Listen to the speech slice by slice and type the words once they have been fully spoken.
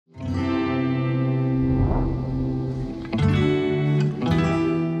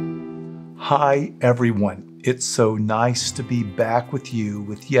Hi, everyone. It's so nice to be back with you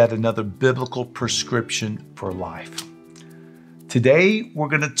with yet another biblical prescription for life. Today, we're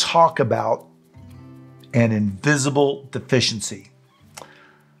going to talk about an invisible deficiency.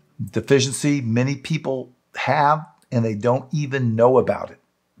 Deficiency many people have, and they don't even know about it.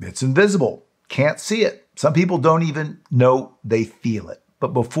 It's invisible. Can't see it. Some people don't even know they feel it.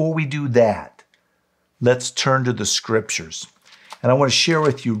 But before we do that, let's turn to the scriptures. And I want to share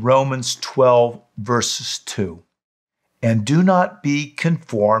with you Romans 12, verses 2. And do not be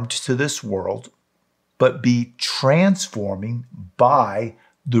conformed to this world, but be transforming by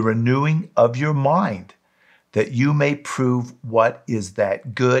the renewing of your mind, that you may prove what is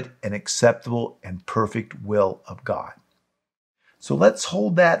that good and acceptable and perfect will of God. So let's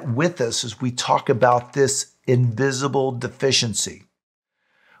hold that with us as we talk about this invisible deficiency.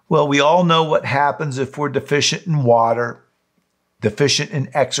 Well, we all know what happens if we're deficient in water, deficient in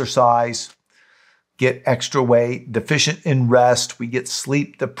exercise, get extra weight, deficient in rest, we get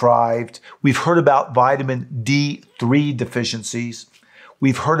sleep deprived. We've heard about vitamin D3 deficiencies.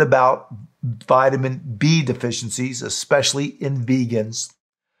 We've heard about vitamin B deficiencies, especially in vegans.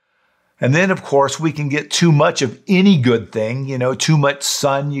 And then, of course, we can get too much of any good thing. Too much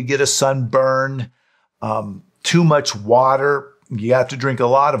sun, you get a sunburn. Too much water, you have to drink a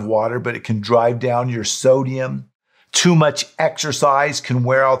lot of water, but it can drive down your sodium. Too much exercise can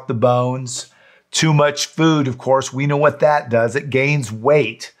wear out the bones. Too much food, of course, we know what that does. It gains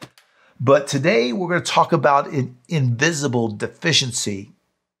weight. But today we're going to talk about an invisible deficiency.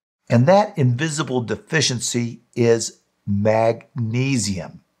 And that invisible deficiency is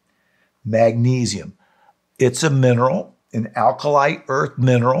magnesium. Magnesium. It's a mineral, an alkali earth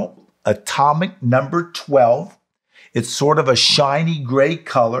mineral, atomic number 12. It's sort of a shiny gray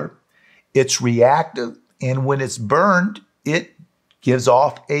color. It's reactive. And when it's burned, it gives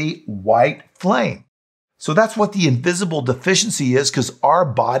off a white flame. So that's what the invisible deficiency is, because our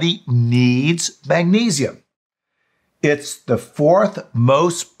body needs magnesium. It's the fourth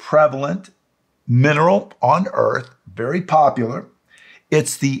most prevalent mineral on Earth, very popular.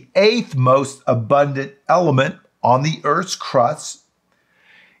 It's the eighth most abundant element on the Earth's crust.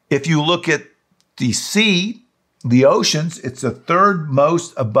 If you look at the sea, the oceans, it's the third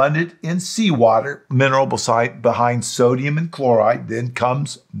most abundant in seawater mineral behind sodium and chloride. Then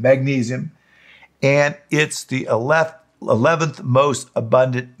comes magnesium. And it's the 11th most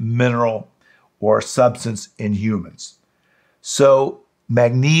abundant mineral or substance in humans. So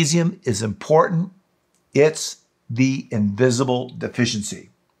magnesium is important. It's the invisible deficiency.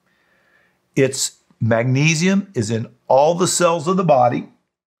 Magnesium is in all the cells of the body.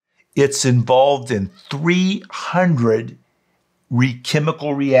 It's involved in 300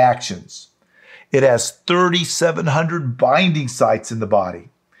 chemical reactions. It has 3,700 binding sites in the body.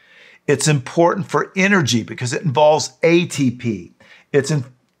 It's important for energy because it involves ATP.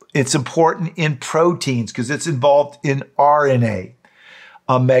 It's important in proteins because it's involved in RNA.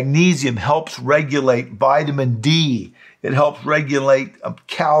 Magnesium helps regulate vitamin D. It helps regulate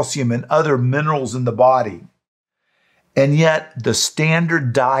calcium and other minerals in the body. And yet the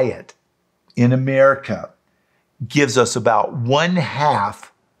standard diet in America gives us about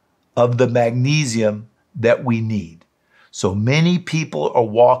 1/2 of the magnesium that we need. So many people are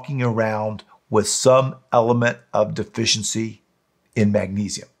walking around with some element of deficiency in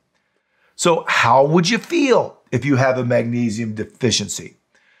magnesium. So how would you feel if you have a magnesium deficiency?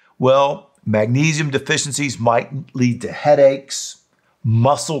 Well, magnesium deficiencies might lead to headaches,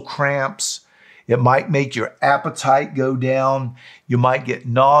 muscle cramps. It might make your appetite go down. You might get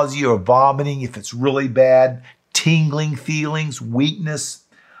nausea or vomiting if it's really bad, tingling feelings, weakness,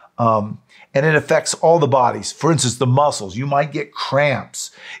 and it affects all the bodies. For instance, the muscles. You might get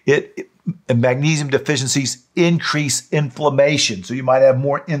cramps. Magnesium deficiencies increase inflammation, so you might have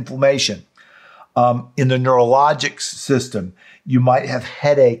more inflammation. In the neurologic system, you might have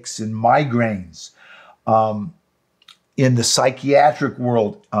headaches and migraines. In the psychiatric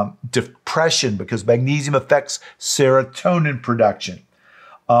world, depression, because magnesium affects serotonin production.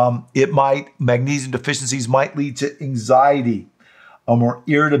 Magnesium deficiencies might lead to anxiety or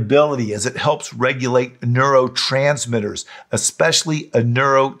irritability, as it helps regulate neurotransmitters, especially a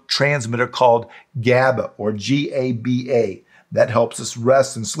neurotransmitter called GABA or GABA. That helps us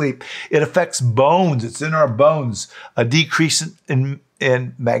rest and sleep. It affects bones. It's in our bones. A decrease in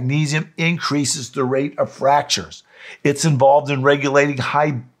magnesium increases the rate of fractures. It's involved in regulating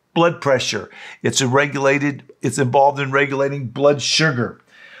high blood pressure. It's involved in regulating blood sugar.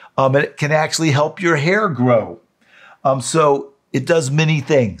 And it can actually help your hair grow. So it does many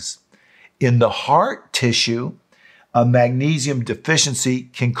things. In the heart tissue, a magnesium deficiency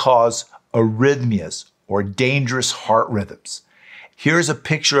can cause arrhythmias, or dangerous heart rhythms. Here's a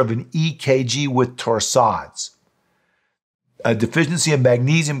picture of an EKG with torsades. A deficiency in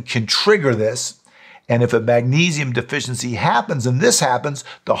magnesium can trigger this, and if a magnesium deficiency happens, and this happens,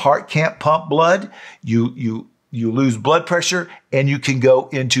 the heart can't pump blood, you lose blood pressure, and you can go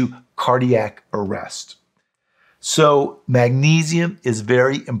into cardiac arrest. So magnesium is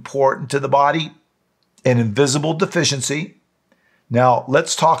very important to the body, an invisible deficiency. Now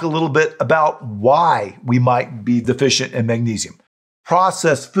let's talk a little bit about why we might be deficient in magnesium.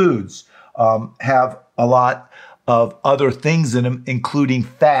 Processed foods have a lot of other things in them, including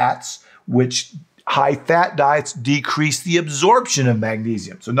fats, which high-fat diets decrease the absorption of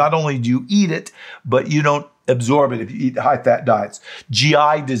magnesium. So not only do you eat it, but you don't absorb it if you eat high-fat diets.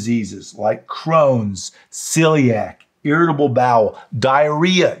 GI diseases like Crohn's, celiac, irritable bowel,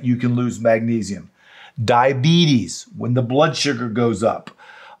 diarrhea, you can lose magnesium. Diabetes, when the blood sugar goes up.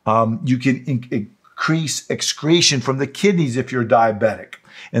 You can increase excretion from the kidneys if you're diabetic.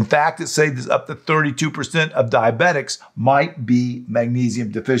 In fact, it says up to 32% of diabetics might be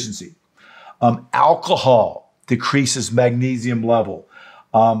magnesium deficiency. Alcohol decreases magnesium level.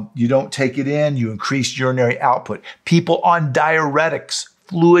 You don't take it in, you increase urinary output. People on diuretics,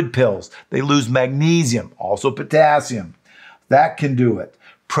 fluid pills, they lose magnesium, also potassium. That can do it.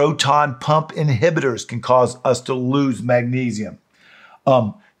 Proton pump inhibitors can cause us to lose magnesium.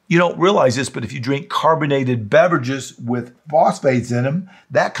 You don't realize this, but if you drink carbonated beverages with phosphates in them,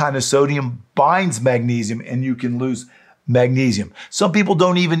 that kind of sodium binds magnesium and you can lose magnesium. Some people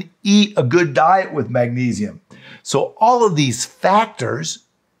don't even eat a good diet with magnesium. So all of these factors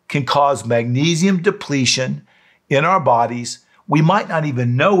can cause magnesium depletion in our bodies. We might not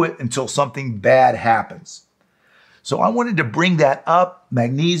even know it until something bad happens. So I wanted to bring that up.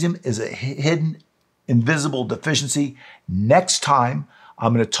 Magnesium is a hidden, invisible deficiency. Next time,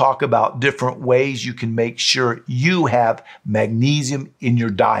 I'm going to talk about different ways you can make sure you have magnesium in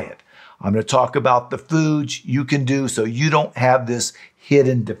your diet. I'm going to talk about the foods you can do so you don't have this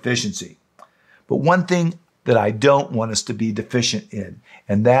hidden deficiency. But one thing that I don't want us to be deficient in,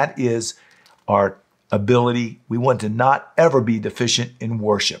 and that is our ability. We want to not ever be deficient in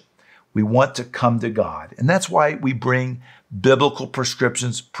worship. We want to come to God. And that's why we bring biblical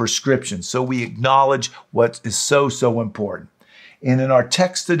prescriptions. So we acknowledge what is so important. And in our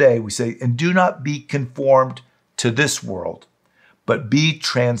text today, we say, and do not be conformed to this world, but be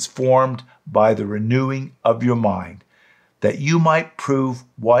transformed by the renewing of your mind, that you might prove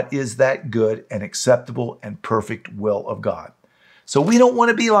what is that good and acceptable and perfect will of God. So we don't want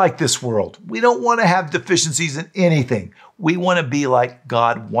to be like this world. We don't want to have deficiencies in anything. We want to be like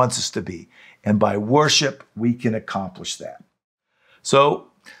God wants us to be. And by worship, we can accomplish that. So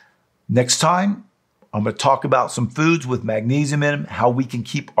next time, I'm going to talk about some foods with magnesium in them, how we can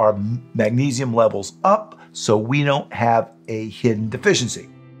keep our magnesium levels up so we don't have a hidden deficiency.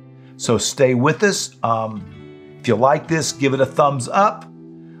 So stay with us. If you like this, give it a thumbs up.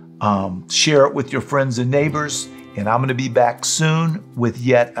 Share it with your friends and neighbors. And I'm going to be back soon with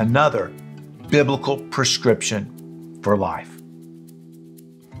yet another biblical prescription for life.